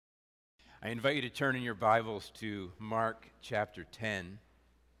I invite you to turn in your Bibles to Mark chapter 10.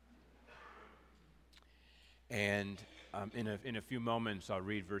 And in a few moments, I'll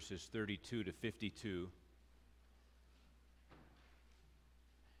read verses 32 to 52.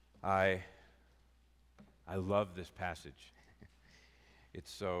 I love this passage.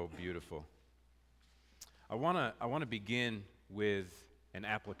 It's so beautiful. I want to begin with an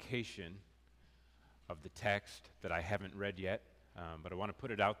application of the text that I haven't read yet. But I want to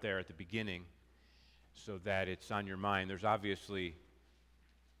put it out there at the beginning so that it's on your mind. There's obviously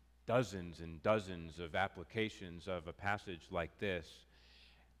dozens and dozens of applications of a passage like this,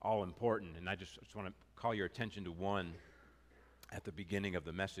 all important. And I just want to call your attention to one at the beginning of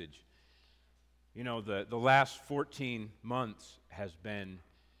the message. You know, the last 14 months has been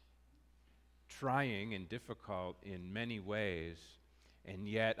trying and difficult in many ways, and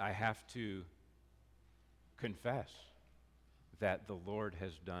yet I have to confess that the Lord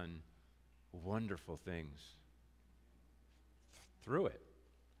has done wonderful things through it.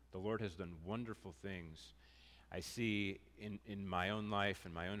 The Lord has done wonderful things. I see in my own life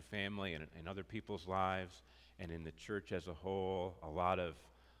and my own family and in other people's lives and in the church as a whole, a lot of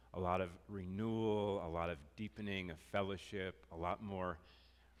renewal, a lot of deepening of fellowship, a lot more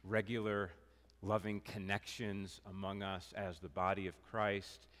regular, loving connections among us as the body of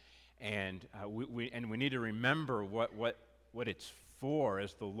Christ. And we need to remember what it's for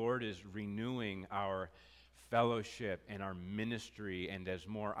as the Lord is renewing our fellowship and our ministry, and as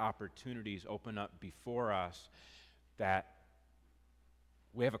more opportunities open up before us, that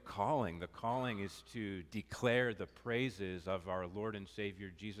we have a calling. The calling is to declare the praises of our Lord and Savior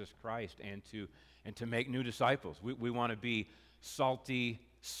Jesus Christ and to make new disciples. We want to be salty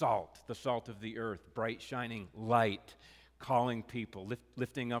salt, the salt of the earth, bright shining light, calling people,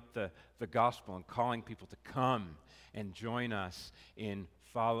 lifting up the gospel and calling people to come and join us in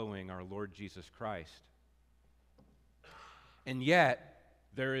following our Lord Jesus Christ. And yet,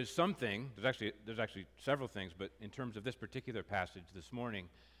 there is something, there's actually several things, but in terms of this particular passage this morning,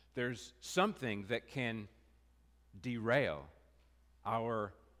 there's something that can derail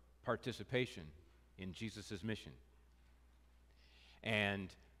our participation in Jesus' mission. And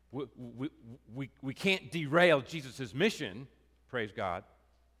we can't derail Jesus' mission, praise God.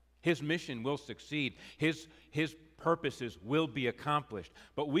 His mission will succeed. His purposes will be accomplished.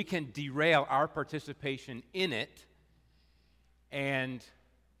 But we can derail our participation in it. And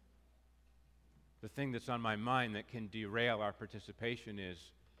the thing that's on my mind that can derail our participation is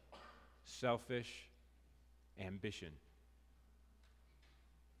selfish ambition.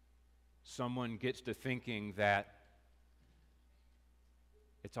 Someone gets to thinking that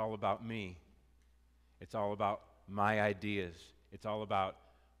it's all about me. It's all about my ideas. It's all about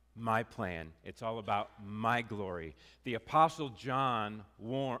my plan. It's all about my glory. The Apostle John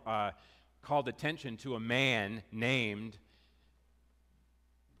called attention to a man named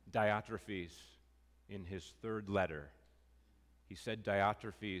Diotrephes in his third letter. He said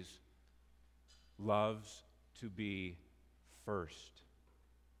Diotrephes loves to be first.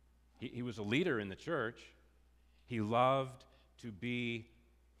 He was a leader in the church. He loved to be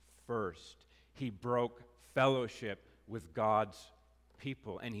first. He broke fellowship with God's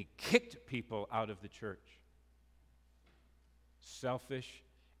people, and he kicked people out of the church. Selfish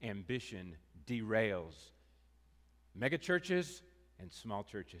ambition derails megachurches and small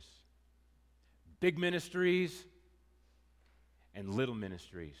churches, big ministries and little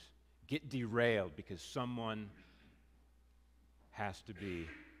ministries get derailed because someone has to be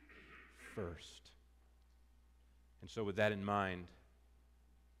first. And so with that in mind,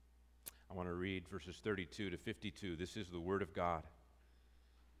 I want to read verses 32 to 52. This is the Word of God.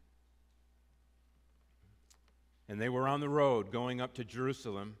 And they were on the road going up to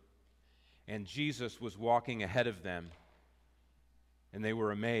Jerusalem, and Jesus was walking ahead of them. And they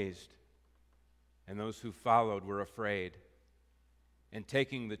were amazed, and those who followed were afraid. And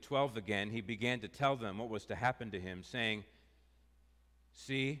taking the 12 again, he began to tell them what was to happen to him, saying,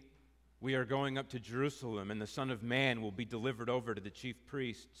 "See, we are going up to Jerusalem, and the Son of Man will be delivered over to the chief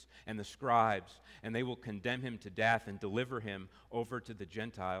priests and the scribes, and they will condemn him to death and deliver him over to the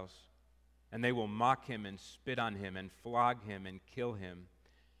Gentiles. And they will mock him and spit on him and flog him and kill him.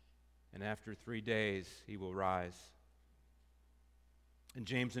 And after 3 days he will rise." And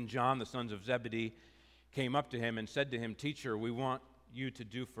James and John, the sons of Zebedee, came up to him and said to him, "Teacher, we want you to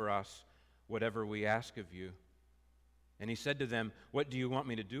do for us whatever we ask of you." And he said to them, "What do you want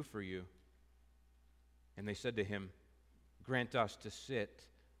me to do for you?" And they said to him, "Grant us to sit,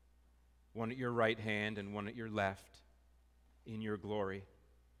 one at your right hand and one at your left, in your glory."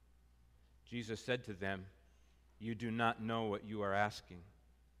 Jesus said to them, "You do not know what you are asking.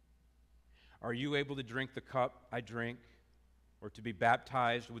 Are you able to drink the cup I drink, or to be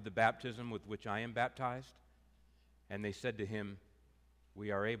baptized with the baptism with which I am baptized? And they said to him,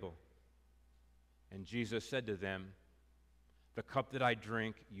 We are able. And Jesus said to them, The cup that I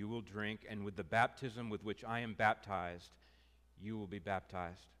drink, you will drink, and with the baptism with which I am baptized, you will be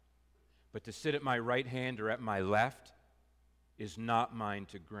baptized. But to sit at my right hand or at my left is not mine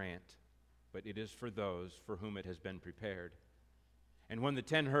to grant, but it is for those for whom it has been prepared. And when the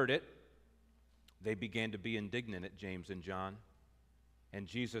 10 heard it, they began to be indignant at James and John. And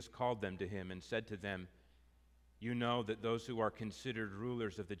Jesus called them to him and said to them, You know that those who are considered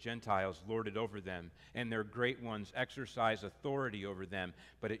rulers of the Gentiles lord it over them, and their great ones exercise authority over them.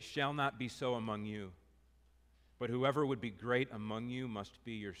 But it shall not be so among you. But whoever would be great among you must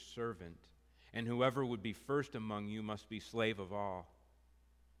be your servant, and whoever would be first among you must be slave of all.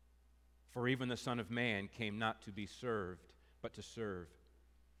 For even the Son of Man came not to be served, but to serve,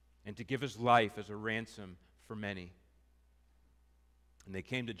 and to give his life as a ransom for many. And they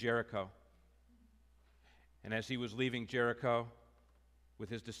came to Jericho. And as he was leaving Jericho with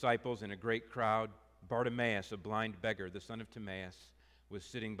his disciples and a great crowd, Bartimaeus, a blind beggar, the son of Timaeus, was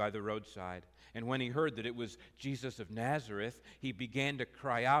sitting by the roadside. And when he heard that it was Jesus of Nazareth, he began to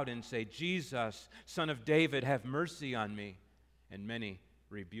cry out and say, Jesus, Son of David, have mercy on me. And many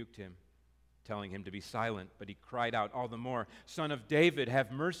rebuked him, telling him to be silent. But he cried out all the more, Son of David,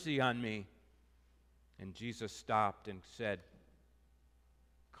 have mercy on me. And Jesus stopped and said,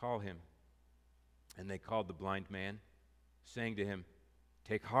 Call him. And they called the blind man, saying to him,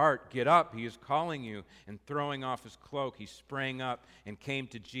 Take heart, get up, he is calling you. And throwing off his cloak, he sprang up and came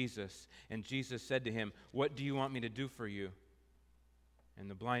to Jesus. And Jesus said to him, What do you want me to do for you? And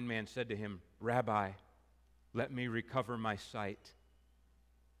the blind man said to him, Rabbi, let me recover my sight.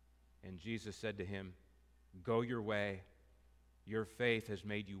 And Jesus said to him, Go your way, your faith has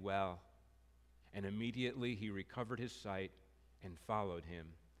made you well. And immediately he recovered his sight and followed him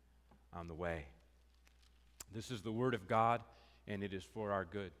on the way. This is the word of God, and it is for our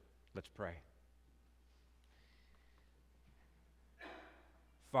good. Let's pray.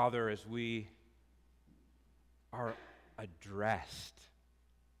 Father, as we are addressed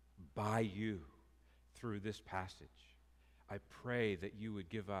by you through this passage, I pray that you would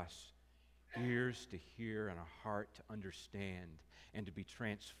give us ears to hear and a heart to understand and to be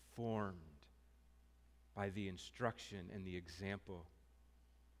transformed by the instruction and the example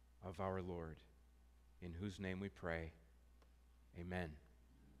of our Lord, in whose name we pray. Amen.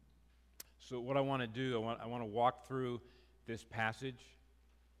 So what I want to do, I want to walk through this passage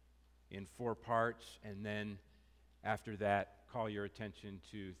in 4 parts, and then after that, call your attention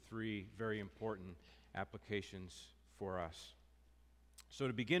to 3 very important applications for us. So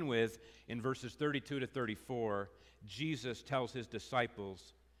to begin with, in verses 32 to 34, Jesus tells his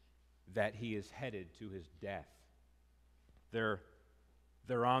disciples that he is headed to his death. They're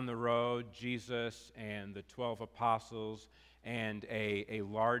on the road, Jesus and the 12 apostles and a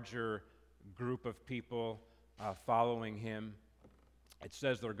larger group of people following him. It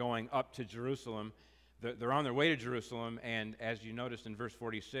says they're going up to Jerusalem. They're on their way to Jerusalem, and as you noticed in verse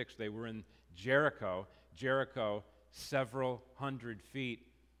 46, they were in Jericho. Jericho, several hundred feet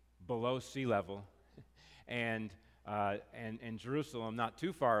below sea level, and Jerusalem, not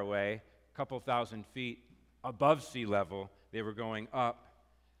too far away, a couple thousand feet above sea level. They were going up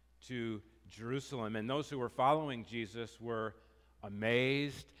to Jerusalem, and those who were following Jesus were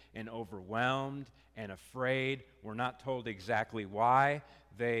amazed and overwhelmed and afraid. We're not told exactly why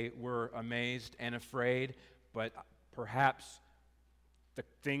they were amazed and afraid, but perhaps the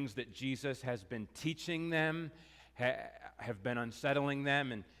things that Jesus has been teaching them have been unsettling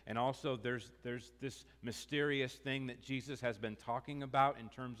them, and also there's this mysterious thing that Jesus has been talking about in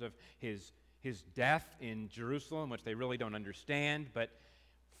terms of his death in Jerusalem, which they really don't understand, but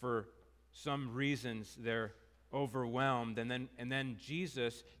for some reasons they're overwhelmed. And then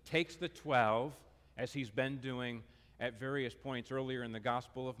Jesus takes the 12, as he's been doing at various points earlier in the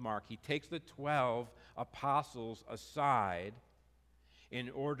Gospel of Mark. He takes the 12 apostles aside in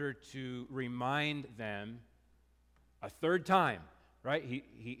order to remind them a third time, right?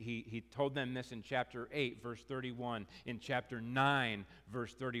 He told them this in chapter 8, verse 31, in chapter 9,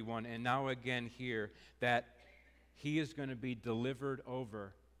 verse 31, and now again here, that he is going to be delivered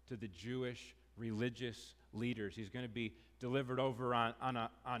over to the Jewish religious leaders. He's going to be delivered over on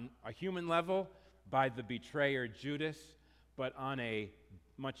a human level by the betrayer Judas, but on a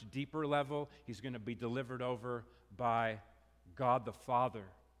much deeper level, he's going to be delivered over by God the Father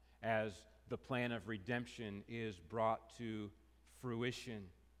as the plan of redemption is brought to fruition.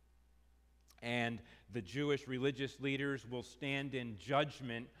 And the Jewish religious leaders will stand in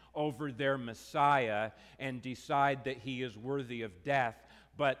judgment over their Messiah and decide that he is worthy of death.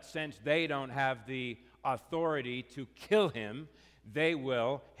 But since they don't have the authority to kill him, they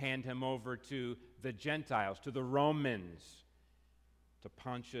will hand him over to the Gentiles, to the Romans, to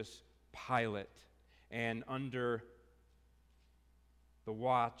Pontius Pilate. And under the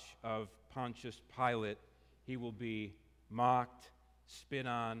watch of Pontius Pilate, he will be mocked, spit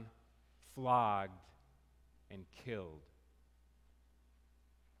on, flogged, and killed.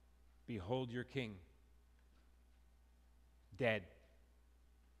 Behold your king, dead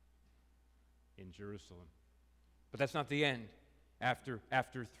in Jerusalem. But that's not the end. After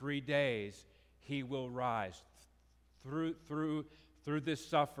 3 days, he will rise. Through this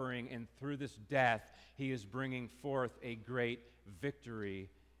suffering and through this death, he is bringing forth a great victory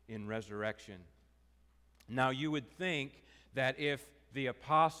in resurrection. Now, you would think that if the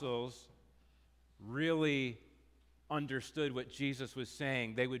apostles really understood what Jesus was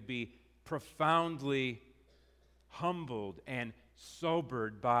saying, they would be profoundly humbled and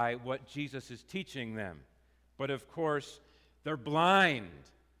sobered by what Jesus is teaching them. But of course, they're blind.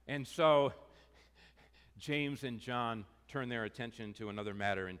 And so James and John turn their attention to another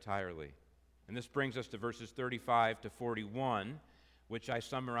matter entirely. And this brings us to verses 35 to 41, which I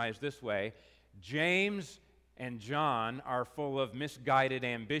summarize this way. James and John are full of misguided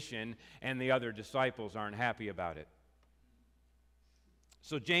ambition, and the other disciples aren't happy about it.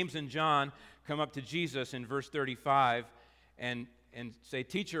 So James and John come up to Jesus in verse 35 and say,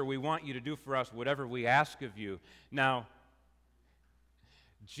 "Teacher, we want you to do for us whatever we ask of you." Now,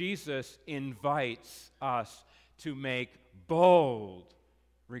 Jesus invites us to make bold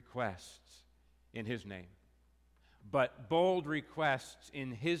requests in his name. But bold requests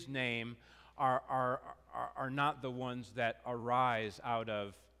in his name are not the ones that arise out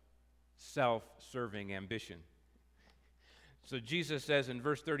of self-serving ambition. So Jesus says in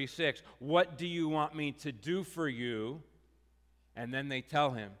verse 36, "What do you want me to do for you?" And then they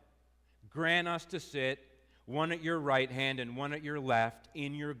tell him, "Grant us to sit, one at your right hand and one at your left,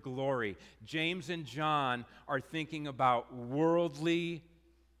 in your glory." James and John are thinking about worldly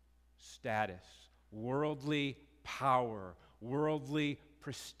status, worldly power, worldly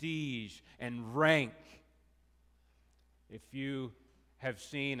prestige and rank. If you have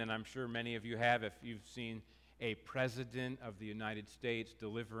seen, and I'm sure many of you have, if you've seen a president of the United States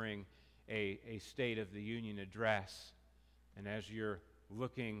delivering a State of the Union address, and as you're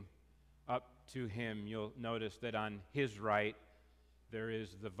looking up to him, you'll notice that on his right there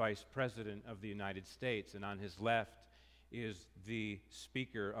is the Vice President of the United States, and on his left is the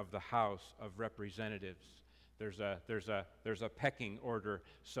Speaker of the House of Representatives. There's a pecking order,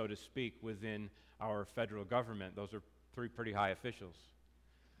 so to speak, within our federal government. Those are three pretty high officials.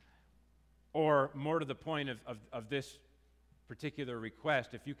 Or more to the point of this particular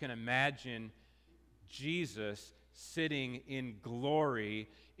request, if you can imagine Jesus sitting in glory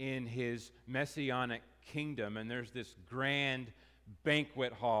in his messianic kingdom, and there's this grand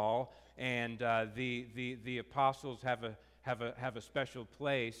banquet hall, and the apostles have a special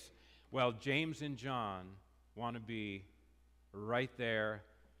place. Well, James and John want to be right there,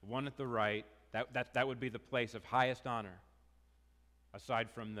 one at the right. That would be the place of highest honor, aside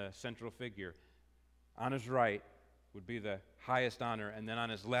from the central figure. On his right would be the highest honor, and then on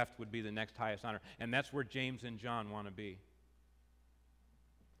his left would be the next highest honor. And that's where James and John want to be.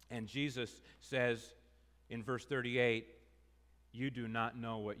 And Jesus says in verse 38, "You do not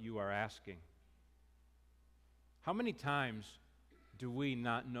know what you are asking." How many times do we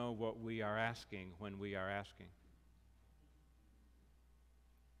not know what we are asking when we are asking?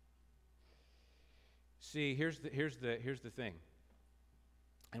 See, here's the thing.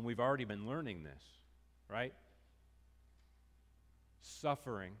 And we've already been learning this, right?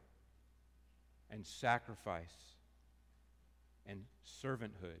 Suffering and sacrifice and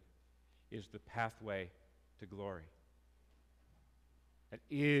servanthood is the pathway to glory. It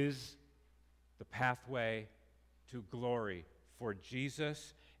is the pathway to glory for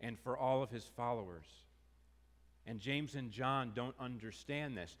Jesus and for all of his followers. And James and John don't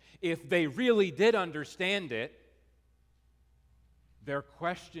understand this. If they really did understand it, their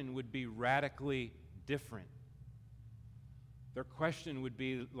question would be radically different. Their question would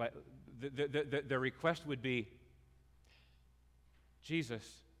be like, their request would be,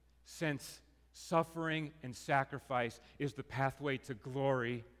 "Jesus, since suffering and sacrifice is the pathway to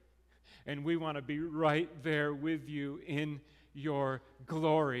glory, and we want to be right there with you in your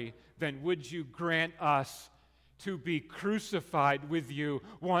glory, then would you grant us to be crucified with you,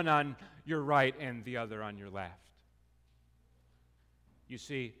 one on your right and the other on your left?" You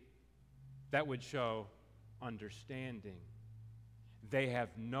see, that would show understanding. They have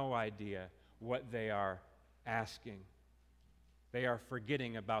no idea what they are asking. They are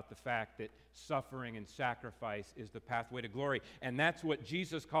forgetting about the fact that suffering and sacrifice is the pathway to glory. And that's what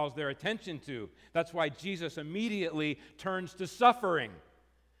Jesus calls their attention to. That's why Jesus immediately turns to suffering.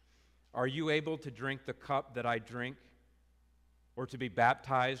 Are you able to drink the cup that I drink? Or to be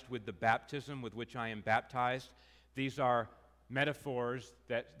baptized with the baptism with which I am baptized? These are metaphors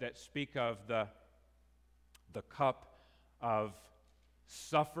that speak of the cup of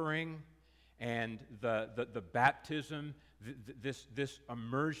suffering and the baptism, this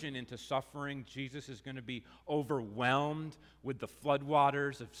immersion into suffering. Jesus is going to be overwhelmed with the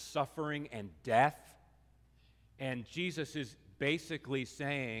floodwaters of suffering and death. And Jesus is basically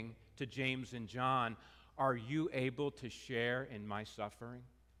saying to James and John, are you able to share in my suffering?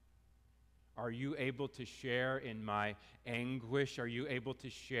 Are you able to share in my anguish? Are you able to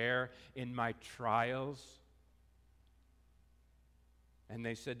share in my trials? And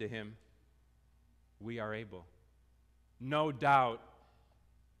they said to him, we are able. No doubt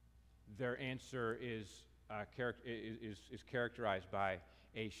their answer is characterized by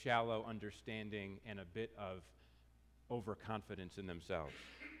a shallow understanding and a bit of overconfidence in themselves.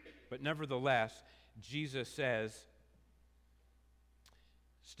 But nevertheless, Jesus says,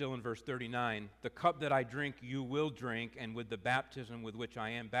 still in verse 39, the cup that I drink you will drink, and with the baptism with which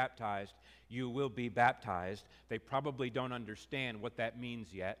I am baptized, you will be baptized. They probably don't understand what that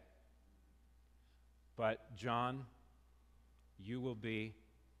means yet. But John, you will be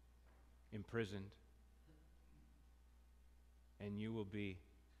imprisoned, and you will be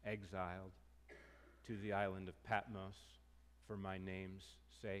exiled to the island of Patmos for my name's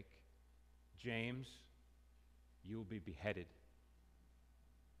sake. James, you will be beheaded.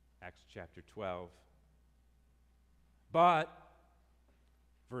 Acts chapter 12. But,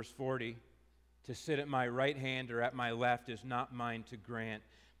 verse 40, to sit at my right hand or at my left is not mine to grant,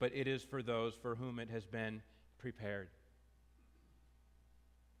 but it is for those for whom it has been prepared.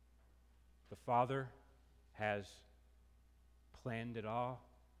 The Father has planned it all.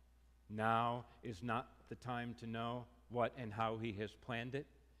 Now is not the time to know what and how he has planned it.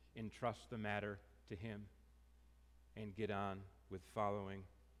 Entrust the matter to him and get on with following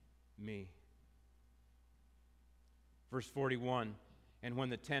me. Verse 41, and when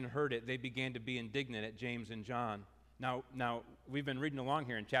the 10 heard it, they began to be indignant at James and John. Now, we've been reading along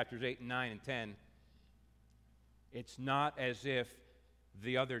here in chapters 8 and 9 and 10. It's not as if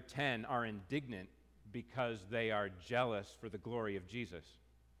the other 10 are indignant because they are jealous for the glory of Jesus.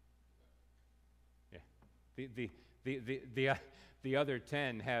 Yeah. The other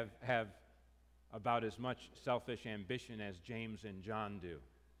 10 have about as much selfish ambition as James and John do.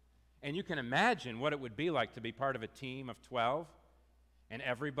 And you can imagine what it would be like to be part of a team of 12 and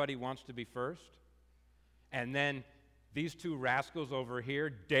everybody wants to be first. And then these two rascals over here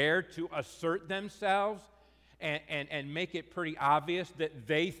dare to assert themselves and make it pretty obvious that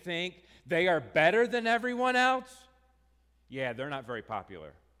they think they are better than everyone else. Yeah, they're not very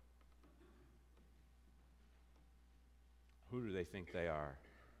popular. Who do they think they are?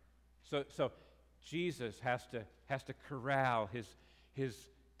 So Jesus has to corral his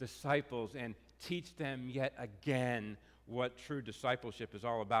disciples and teach them yet again what true discipleship is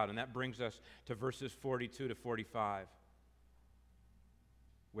all about. And that brings us to verses 42 to 45,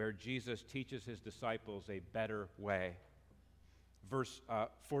 where Jesus teaches his disciples a better way. Verse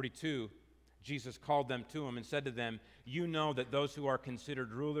 42, Jesus called them to him and said to them, you know that those who are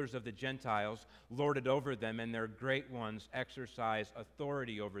considered rulers of the Gentiles lord it over them, and their great ones exercise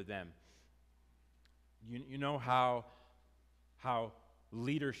authority over them. You know how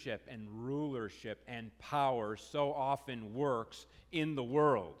leadership and rulership and power so often works in the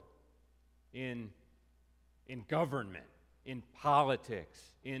world, in government, in politics,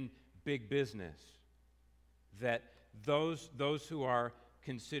 in big business, that those who are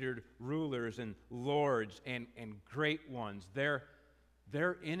considered rulers and lords and great ones, they're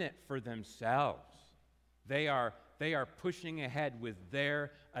in it for themselves. They are pushing ahead with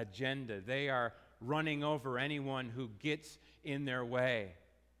their agenda. They are running over anyone who gets in their way.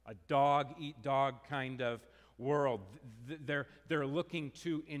 A dog-eat-dog kind of world. They're looking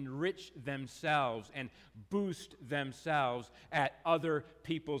to enrich themselves and boost themselves at other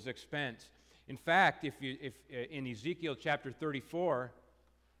people's expense. In fact, if in Ezekiel chapter 34,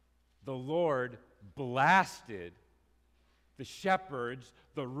 the Lord blasted the shepherds,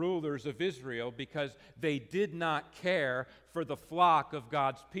 the rulers of Israel, because they did not care for the flock of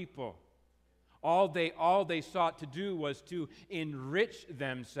God's people. All they sought to do was to enrich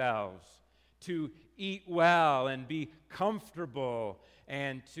themselves, to eat well and be comfortable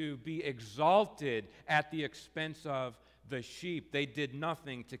and to be exalted at the expense of the sheep. They did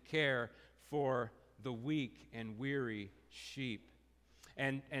nothing to care for the weak and weary sheep.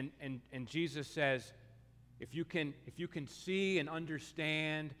 And Jesus says, if you can see and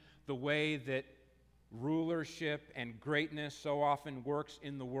understand the way that rulership and greatness so often works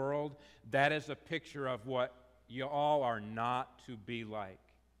in the world, that is a picture of what you all are not to be like.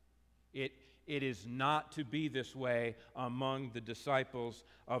 It is not to be this way among the disciples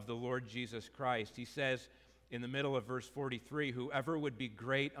of the Lord Jesus Christ. He says in the middle of verse 43, whoever would be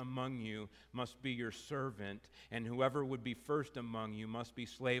great among you must be your servant, and whoever would be first among you must be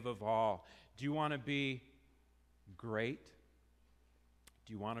slave of all. Do you want to be great?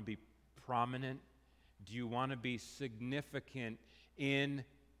 Do you want to be prominent? Do you want to be significant in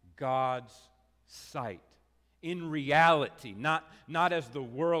God's sight? In reality, not as the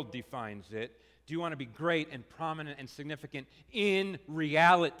world defines it. Do you want to be great and prominent and significant in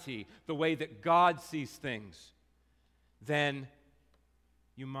reality, the way that God sees things? Then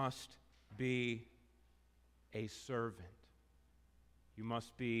you must be a servant. You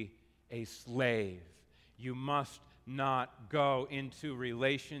must be a slave. You must not go into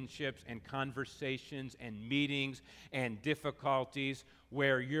relationships and conversations and meetings and difficulties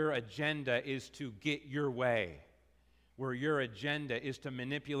where your agenda is to get your way, where your agenda is to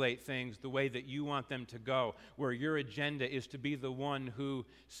manipulate things the way that you want them to go, where your agenda is to be the one who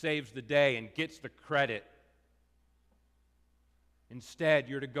saves the day and gets the credit. Instead,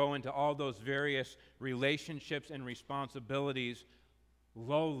 you're to go into all those various relationships and responsibilities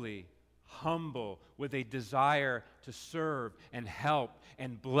lowly, humble, with a desire to serve and help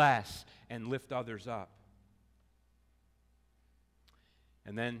and bless and lift others up.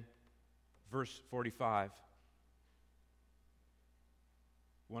 And then, verse 45,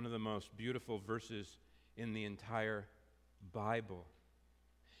 one of the most beautiful verses in the entire Bible.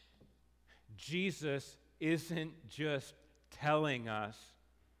 Jesus isn't just telling us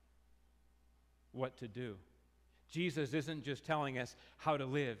what to do. Jesus isn't just telling us how to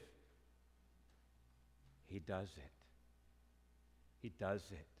live. He does it. He does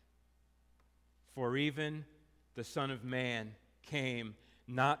it. For even the Son of Man came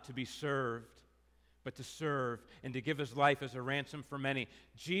not to be served, but to serve and to give his life as a ransom for many.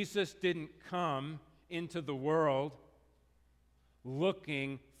 Jesus didn't come into the world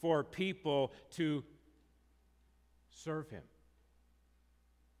looking for people to serve him.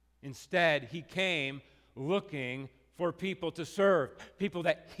 Instead, he came looking for people to serve, people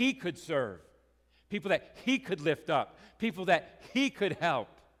that he could serve, people that he could lift up, people that he could help.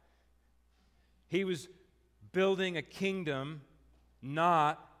 He was building a kingdom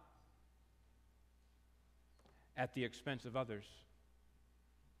not at the expense of others,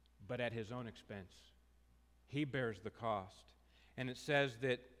 but at his own expense. He bears the cost. And it says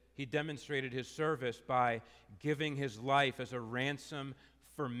that he demonstrated his service by giving his life as a ransom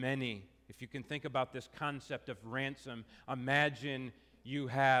for many. If you can think about this concept of ransom, imagine you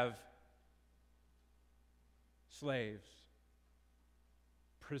have slaves,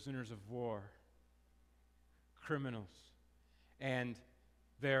 prisoners of war, criminals, and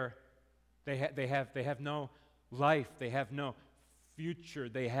they have no life, they have no future,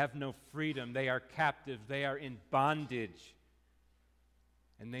 they have no freedom, they are captives, they are in bondage,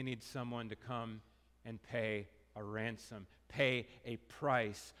 and they need someone to come and pay a ransom, pay a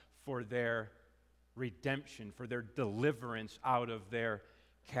price for their redemption, for their deliverance out of their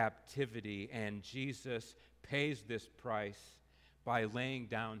captivity. And Jesus pays this price by laying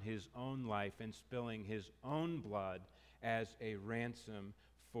down his own life and spilling his own blood as a ransom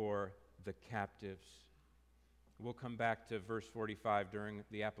for the captives. We'll come back to verse 45 during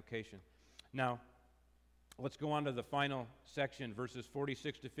the application. Now, let's go on to the final section, verses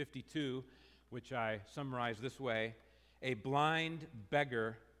 46 to 52, which I summarize this way. A blind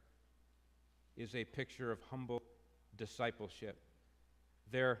beggar is a picture of humble discipleship.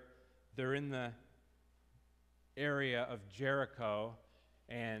 They're in the area of Jericho,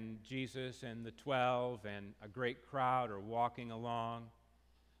 and Jesus and the 12 and a great crowd are walking along.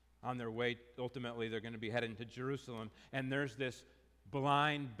 On their way, ultimately, they're going to be heading to Jerusalem. And there's this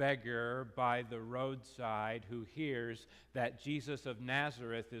blind beggar by the roadside who hears that Jesus of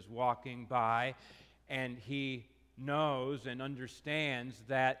Nazareth is walking by, and he knows and understands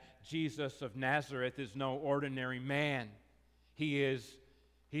that Jesus of Nazareth is no ordinary man. He's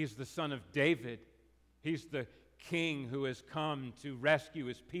the son of David. He's the king who has come to rescue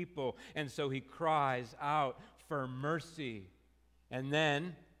his people. And so he cries out for mercy. And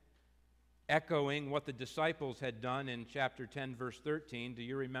then, echoing what the disciples had done in chapter 10, verse 13, do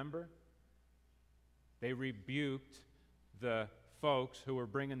you remember? They rebuked the folks who were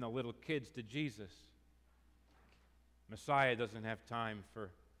bringing the little kids to Jesus. Messiah doesn't have time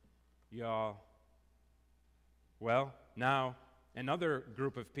for y'all. Well, now another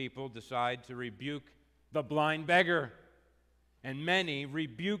group of people decide to rebuke the blind beggar. And many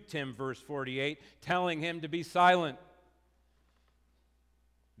rebuked him, verse 48, telling him to be silent.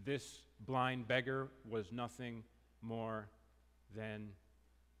 This blind beggar was nothing more than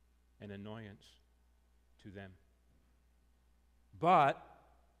an annoyance to them. But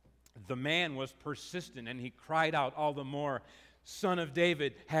the man was persistent, and he cried out all the more, "Son of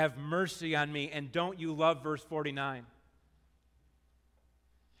David, have mercy on me." And don't you love verse 49?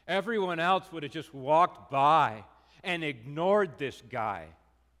 Everyone else would have just walked by and ignored this guy.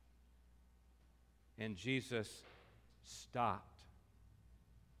 And Jesus stopped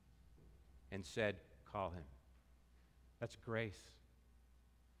and said, "Call him." That's grace.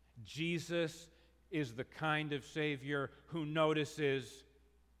 Jesus is the kind of Savior who notices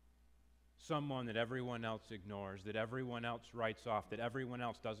someone that everyone else ignores, that everyone else writes off, that everyone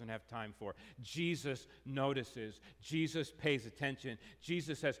else doesn't have time for. Jesus notices. Jesus pays attention.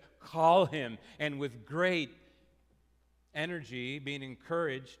 Jesus says, "Call him." And with great energy, being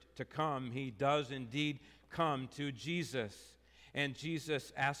encouraged to come, he does indeed come to Jesus. And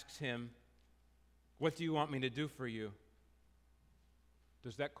Jesus asks him, "What do you want me to do for you?"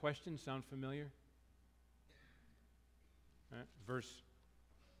 Does that question sound familiar? Verse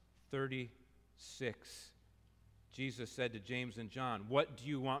 36, Jesus said to James and John, "What do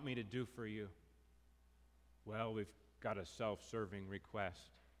you want me to do for you?" Well, we've got a self-serving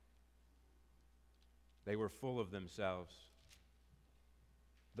request. They were full of themselves.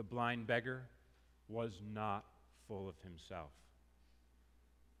 The blind beggar was not full of himself.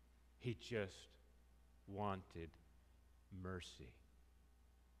 He just wanted mercy.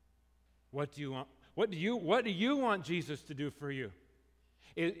 What do you want? What do you want Jesus to do for you?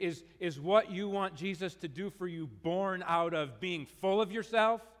 Is what you want Jesus to do for you born out of being full of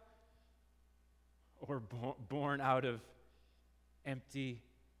yourself, or born out of empty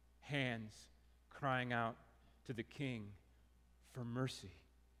hands crying out to the King for mercy?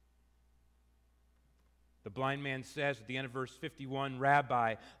 The blind man says at the end of verse 51,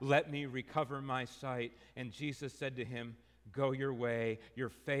 "Rabbi, let me recover my sight." And Jesus said to him, "Go your way, your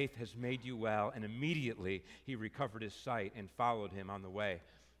faith has made you well." And immediately he recovered his sight and followed him on the way.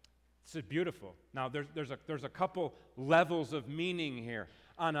 This is beautiful. Now, there's a couple levels of meaning here.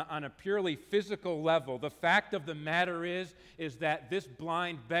 On a purely physical level, the fact of the matter is that this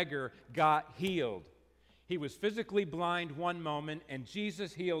blind beggar got healed. He was physically blind one moment, and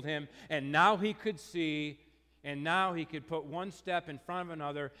Jesus healed him, and now he could see, and now he could put one step in front of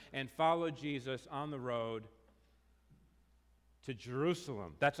another and follow Jesus on the road to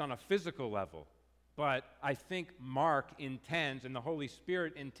Jerusalem. That's on a physical level. But I think Mark intends, and the Holy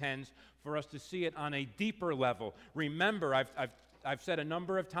Spirit intends, for us to see it on a deeper level. Remember, I've said a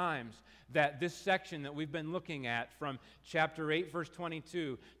number of times that this section that we've been looking at from chapter 8, verse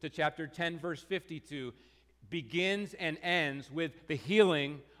 22 to chapter 10, verse 52, begins and ends with the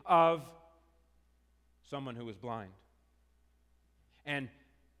healing of someone who was blind. And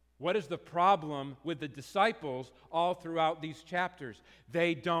what is the problem with the disciples all throughout these chapters?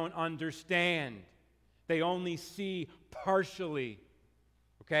 They don't understand. They only see partially.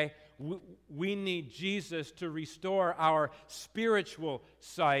 Okay? We need Jesus to restore our spiritual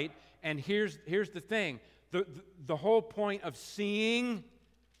sight. And here's the thing. The whole point of seeing,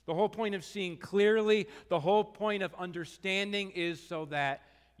 the whole point of seeing clearly, the whole point of understanding is so that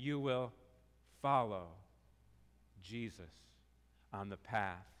you will follow Jesus on the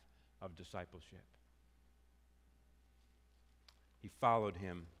path of discipleship. He followed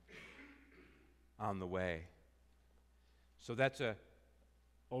him on the way. So that's an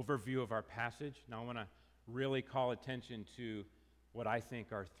overview of our passage. Now I want to really call attention to what I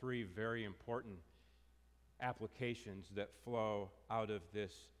think are three very important applications that flow out of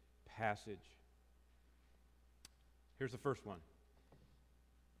this passage. Here's the first one.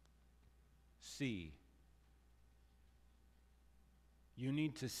 See. You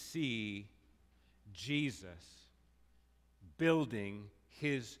need to see Jesus building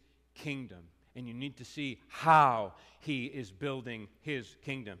his kingdom. And you need to see how he is building his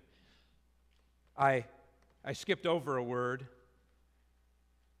kingdom. I skipped over a word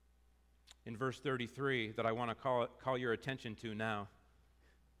in verse 33 that I want to call your attention to now.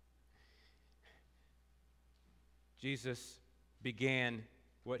 Jesus began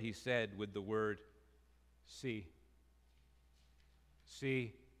what he said with the word see.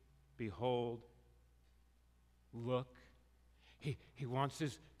 See, behold, look. He wants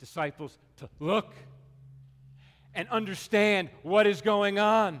his disciples to look. and understand what is going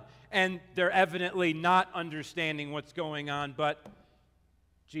on. And they're evidently not understanding what's going on, but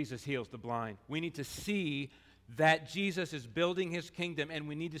Jesus heals the blind. We need to see that Jesus is building his kingdom, and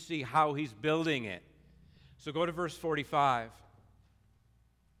we need to see how he's building it. So go to verse 45.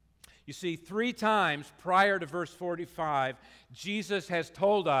 You see, 3 times prior to verse 45, Jesus has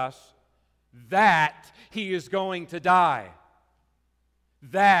told us that he is going to die,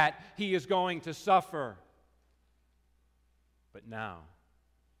 that he is going to suffer. But now,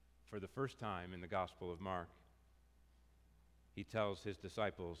 for the first time in the Gospel of Mark, he tells his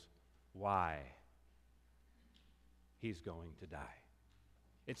disciples why he's going to die.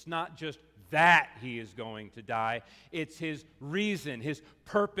 It's not just that he is going to die, it's his reason, his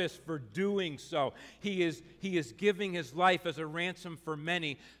purpose for doing so. He is giving his life as a ransom for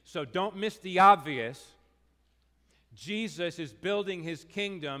many. So don't miss the obvious. Jesus is building his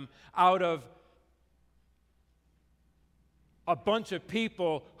kingdom out of a bunch of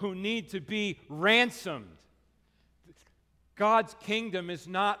people who need to be ransomed. God's kingdom is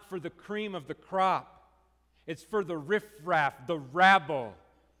not for the cream of the crop. It's for the riffraff, the rabble.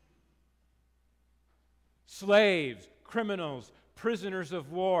 Slaves, criminals, prisoners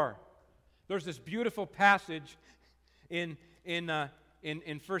of war. There's this beautiful passage in 1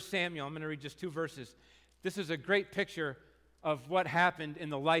 Samuel. I'm going to read just 2 verses. This is a great picture of what happened in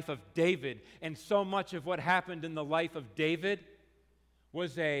the life of David. And so much of what happened in the life of David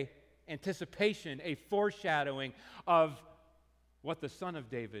was an anticipation, a foreshadowing of what the Son of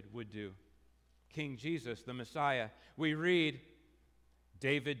David would do, King Jesus, the Messiah. We read,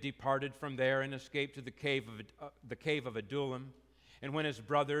 David departed from there and escaped to the cave of Adullam. And when his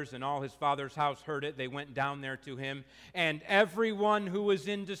brothers and all his father's house heard it, they went down there to him. And everyone who was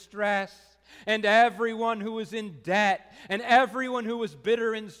in distress, and everyone who was in debt, and everyone who was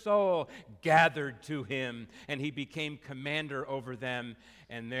bitter in soul, gathered to him. And he became commander over them.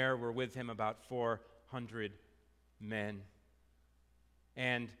 And there were with him about 400 men.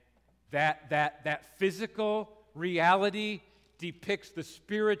 And that physical reality depicts the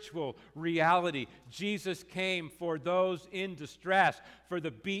spiritual reality. Jesus came for those in distress, for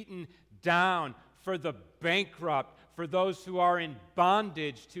the beaten down, for the bankrupt, for those who are in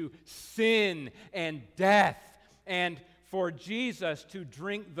bondage to sin and death, and for Jesus to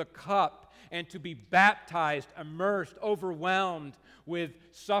drink the cup and to be baptized, immersed, overwhelmed with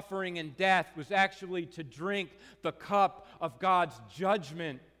suffering and death was actually to drink the cup of God's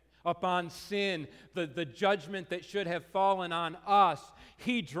judgment upon sin, the judgment that should have fallen on us.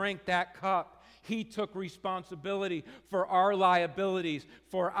 He drank that cup. He took responsibility for our liabilities,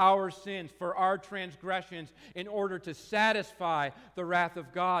 for our sins, for our transgressions, in order to satisfy the wrath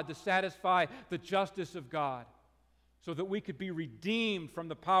of God, to satisfy the justice of God, so that we could be redeemed from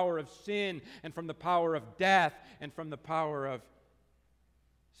the power of sin and from the power of death and from the power of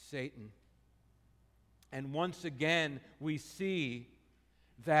Satan. And once again, we see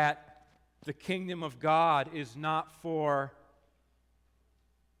that the kingdom of God is not for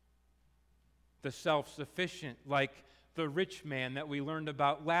the self-sufficient, like the rich man that we learned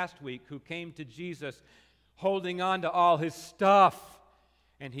about last week, who came to Jesus holding on to all his stuff,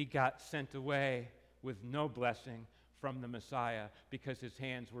 and he got sent away with no blessing from the Messiah because his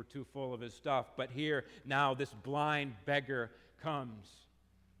hands were too full of his stuff. But here, now, this blind beggar comes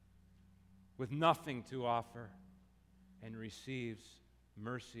with nothing to offer and receives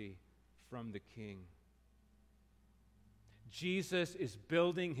mercy from the King. Jesus is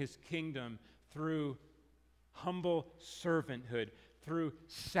building his kingdom through humble servanthood, through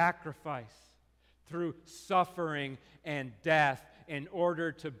sacrifice, through suffering and death, in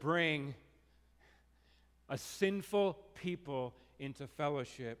order to bring a sinful people into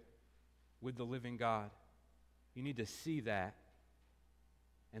fellowship with the living God. You need to see that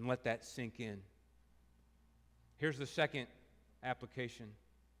and let that sink in. Here's the second application.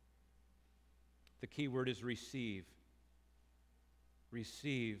 The key word is receive.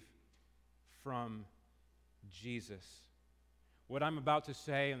 Receive from Jesus. What I'm about to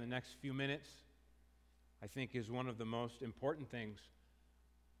say in the next few minutes, I think, is one of the most important things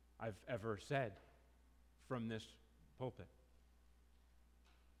I've ever said from this pulpit.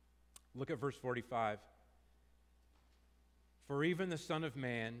 Look at verse 45. For even the Son of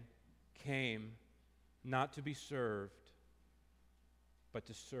Man came not to be served, but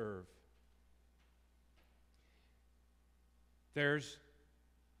to serve. There's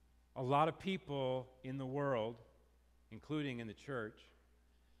a lot of people in the world, including in the church,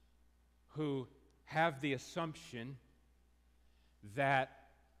 who have the assumption that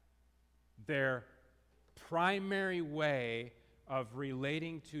their primary way of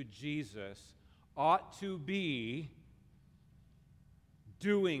relating to Jesus ought to be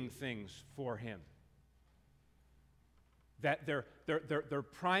doing things for Him. That their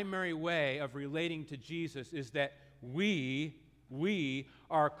primary way of relating to Jesus is that we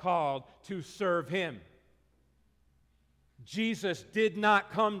are called to serve Him. Jesus did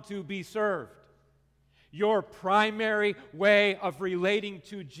not come to be served. Your primary way of relating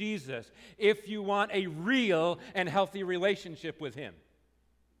to Jesus, if you want a real and healthy relationship with Him,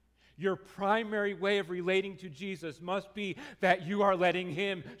 your primary way of relating to Jesus must be that you are letting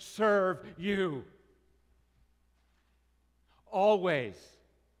Him serve you. Always.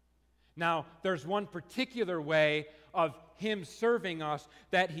 Now, there's one particular way of Him serving us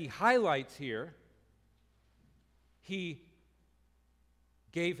that He highlights here. He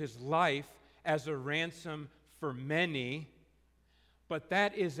gave His life as a ransom for many, but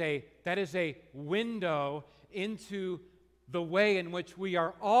that is a window into the way in which we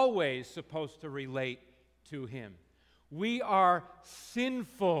are always supposed to relate to Him. We are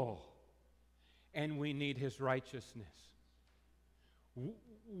sinful, and we need His righteousness.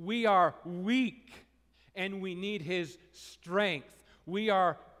 We are weak, and we need His strength. We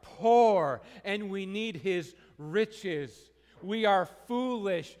are poor, and we need His riches. We are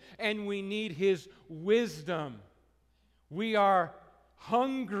foolish, and we need His wisdom. We are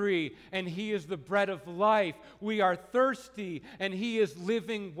hungry, and He is the bread of life. We are thirsty, and He is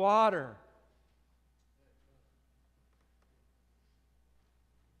living water.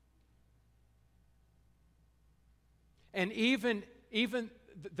 And even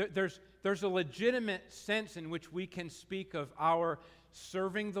there's a legitimate sense in which we can speak of our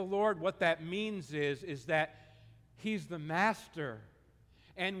serving the Lord. What that means is that He's the master,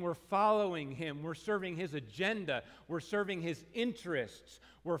 and we're following Him. We're serving His agenda. We're serving His interests.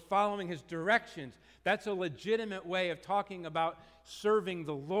 We're following His directions. That's a legitimate way of talking about serving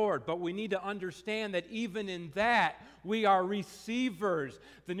the Lord. But we need to understand that even in that, we are receivers.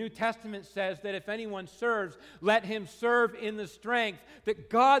 The New Testament says that if anyone serves, let him serve in the strength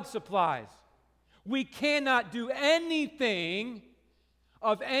that God supplies. We cannot do anything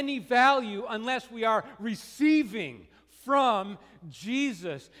of any value unless we are receiving from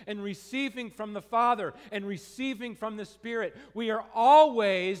Jesus and receiving from the Father and receiving from the Spirit. We are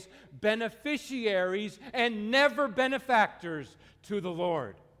always beneficiaries and never benefactors to the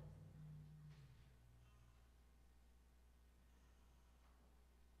Lord.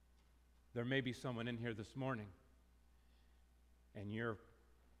 There may be someone in here this morning, and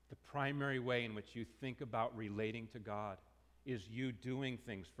the primary way in which you think about relating to God is you doing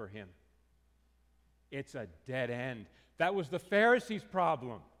things for Him. It's a dead end. That was the Pharisees'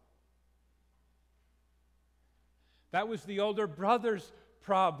 problem. That was the older brother's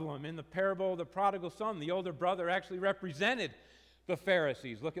problem in the parable of the prodigal son. The older brother actually represented the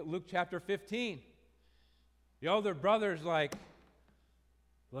Pharisees. Look at Luke chapter 15. The older brother's like,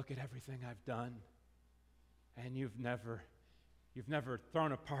 look at everything I've done, and you've never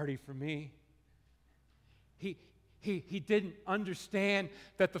thrown a party for me. He didn't understand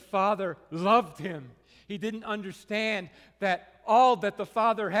that the Father loved him. He didn't understand that all that the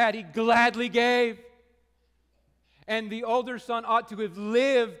Father had, He gladly gave. And the older son ought to have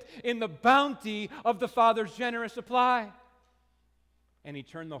lived in the bounty of the Father's generous supply. And he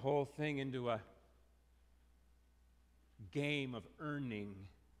turned the whole thing into a game of earning.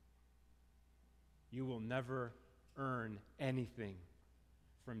 You will never earn anything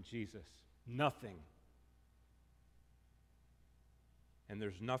from Jesus. Nothing. And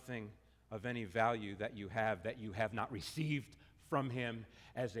there's nothing of any value that you have not received from Him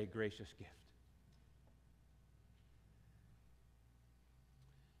as a gracious gift.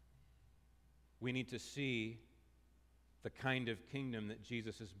 We need to see the kind of kingdom that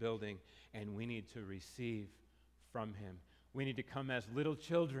Jesus is building, and we need to receive from Him. We need to come as little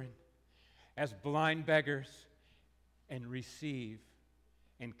children, as blind beggars, and receive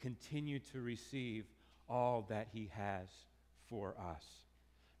and continue to receive all that He has for us.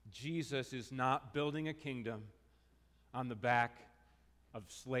 Jesus is not building a kingdom on the back of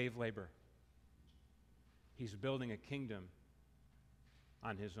slave labor. He's building a kingdom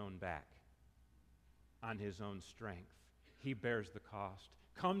on His own back, on His own strength. He bears the cost.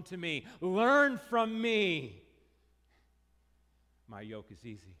 Come to me, learn from me. My yoke is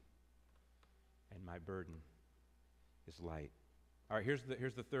easy, and my burden is light. All right, here's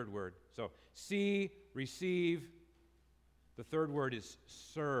the third word. So, see, receive. The third word is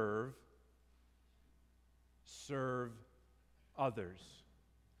serve. Serve others.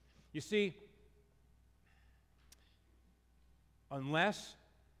 You see, unless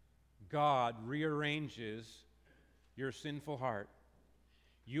God rearranges your sinful heart,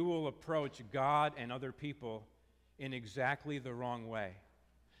 you will approach God and other people in exactly the wrong way.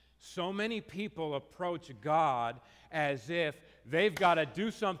 So many people approach God as if they've got to do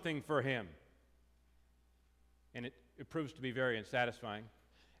something for Him. And it proves to be very unsatisfying.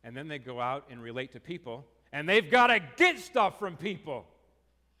 And then they go out and relate to people, and they've got to get stuff from people.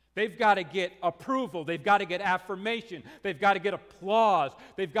 They've got to get approval. They've got to get affirmation. They've got to get applause.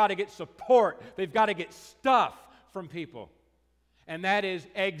 They've got to get support. They've got to get stuff from people. And that is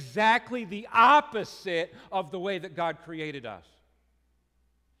exactly the opposite of the way that God created us.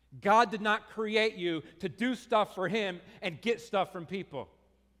 God did not create you to do stuff for Him and get stuff from people.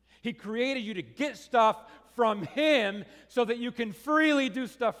 He created you to get stuff from Him so that you can freely do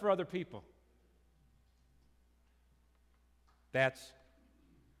stuff for other people. That's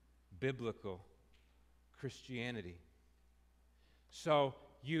biblical Christianity. So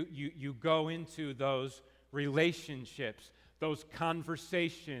you go into those relationships, those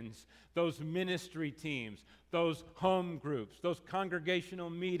conversations, those ministry teams, those home groups, those congregational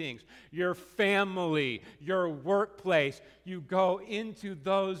meetings, your family, your workplace. You go into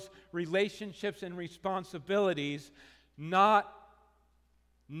those relationships and responsibilities not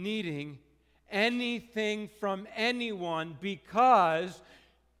needing anything from anyone because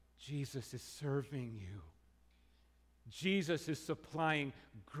Jesus is serving you. Jesus is supplying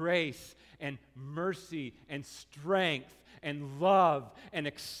grace and mercy and strength and love and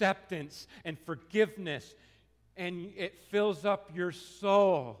acceptance and forgiveness. And it fills up your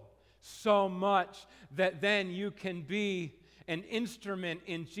soul so much that then you can be an instrument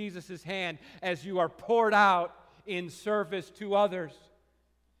in Jesus' hand as you are poured out in service to others.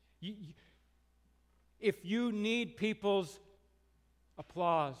 If you need people's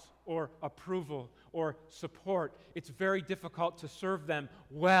applause or approval or support, it's very difficult to serve them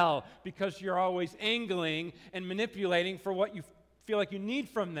well because you're always angling and manipulating for what you feel like you need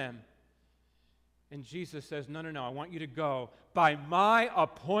from them. And Jesus says, no, I want you to go by my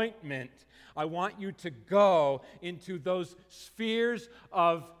appointment. I want you to go into those spheres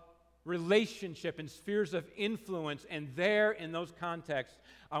of relationship and spheres of influence, and there in those contexts,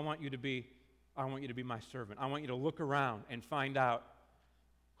 I want you to be my servant. I want you to look around and find out,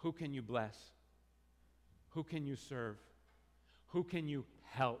 who can you bless? Who can you serve? Who can you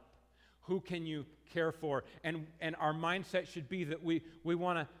help? Who can you care for? And our mindset should be that we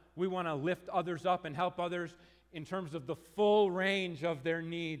want to lift others up and help others in terms of the full range of their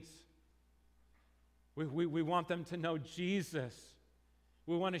needs. We want them to know Jesus.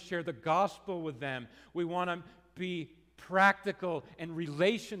 We want to share the gospel with them. We want to be practical and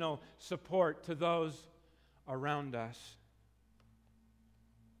relational support to those around us.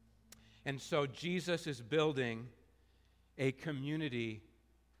 And so Jesus is building a community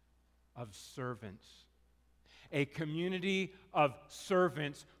of servants. A community of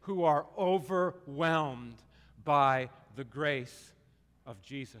servants who are overwhelmed by the grace of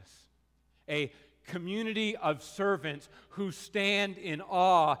Jesus. A community of servants who stand in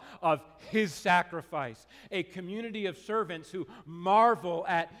awe of His sacrifice. A community of servants who marvel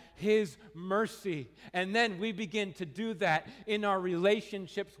at His mercy. And then we begin to do that in our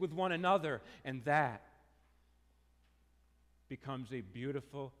relationships with one another. And that becomes a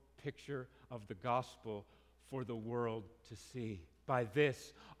beautiful picture of the gospel for the world to see. By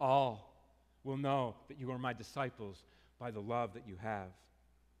this, all will know that you are my disciples, by the love that you have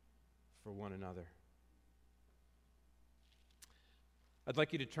for one another. I'd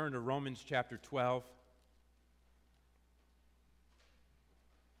like you to turn to Romans chapter 12.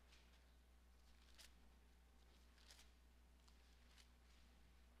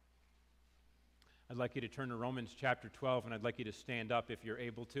 I'd like you to turn to Romans chapter 12, and I'd like you to stand up if you're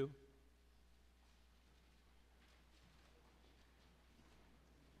able to.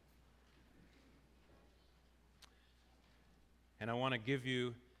 And I want to give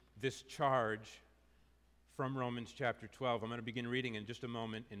you this charge from Romans chapter 12. I'm going to begin reading in just a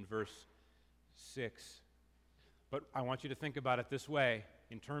moment in verse 6. But I want you to think about it this way.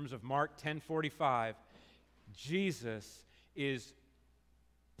 In terms of Mark 10:45, Jesus is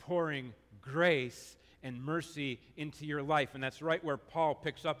pouring grace and mercy into your life. And that's right where Paul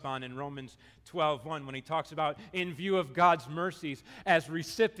picks up on in Romans 12:1 when he talks about in view of God's mercies as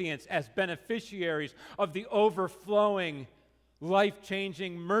recipients, as beneficiaries of the overflowing,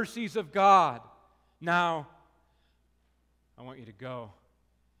 life-changing mercies of God. Now, I want you to go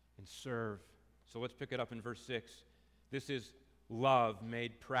and serve. So let's pick it up in verse 6. This is love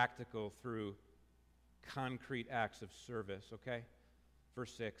made practical through concrete acts of service, okay?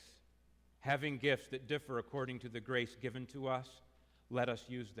 Verse 6. Having gifts that differ according to the grace given to us, let us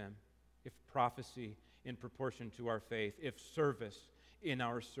use them. If prophecy, in proportion to our faith. If service, in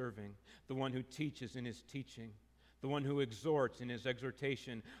our serving, the one who teaches in his teaching, the one who exhorts in his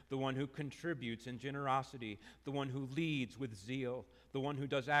exhortation, the one who contributes in generosity, the one who leads with zeal, the one who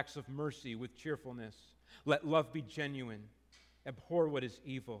does acts of mercy with cheerfulness. Let love be genuine. Abhor what is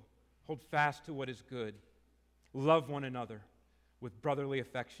evil. Hold fast to what is good. Love one another with brotherly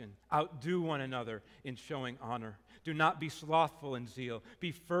affection. Outdo one another in showing honor. Do not be slothful in zeal.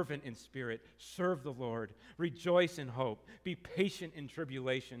 Be fervent in spirit. Serve the Lord. Rejoice in hope. Be patient in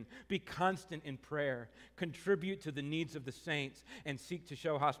tribulation. Be constant in prayer. Contribute to the needs of the saints and seek to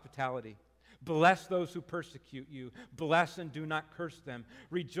show hospitality. Bless those who persecute you. Bless and do not curse them.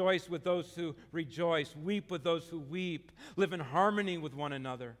 Rejoice with those who rejoice. Weep with those who weep. Live in harmony with one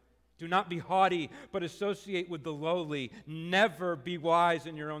another. Do not be haughty, but associate with the lowly. Never be wise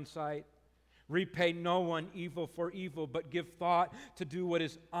in your own sight. Repay no one evil for evil, but give thought to do what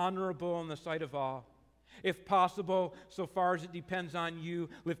is honorable in the sight of all. If possible, so far as it depends on you,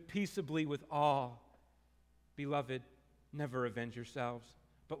 live peaceably with all. Beloved, never avenge yourselves,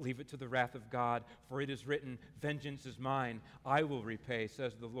 but leave it to the wrath of God, for it is written, "Vengeance is mine, I will repay,"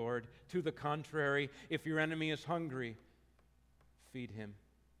 says the Lord. To the contrary, if your enemy is hungry, feed him.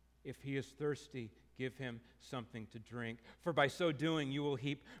 If he is thirsty, give him something to drink. For by so doing, you will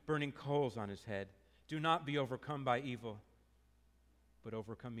heap burning coals on his head. Do not be overcome by evil, but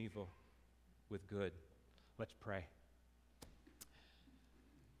overcome evil with good. Let's pray.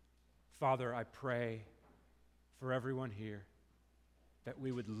 Father, I pray for everyone here that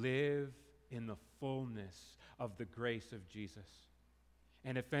we would live in the fullness of the grace of Jesus.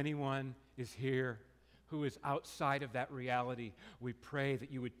 And if anyone is here who is outside of that reality, we pray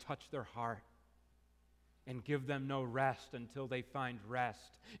that you would touch their heart and give them no rest until they find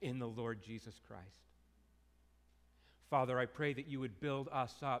rest in the Lord Jesus Christ. Father, I pray that you would build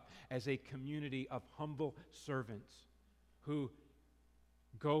us up as a community of humble servants who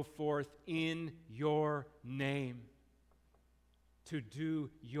go forth in your name to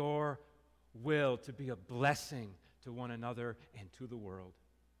do your will, to be a blessing to one another and to the world.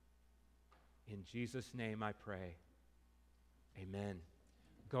 In Jesus' name I pray. Amen.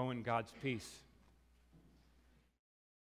 Go in God's peace.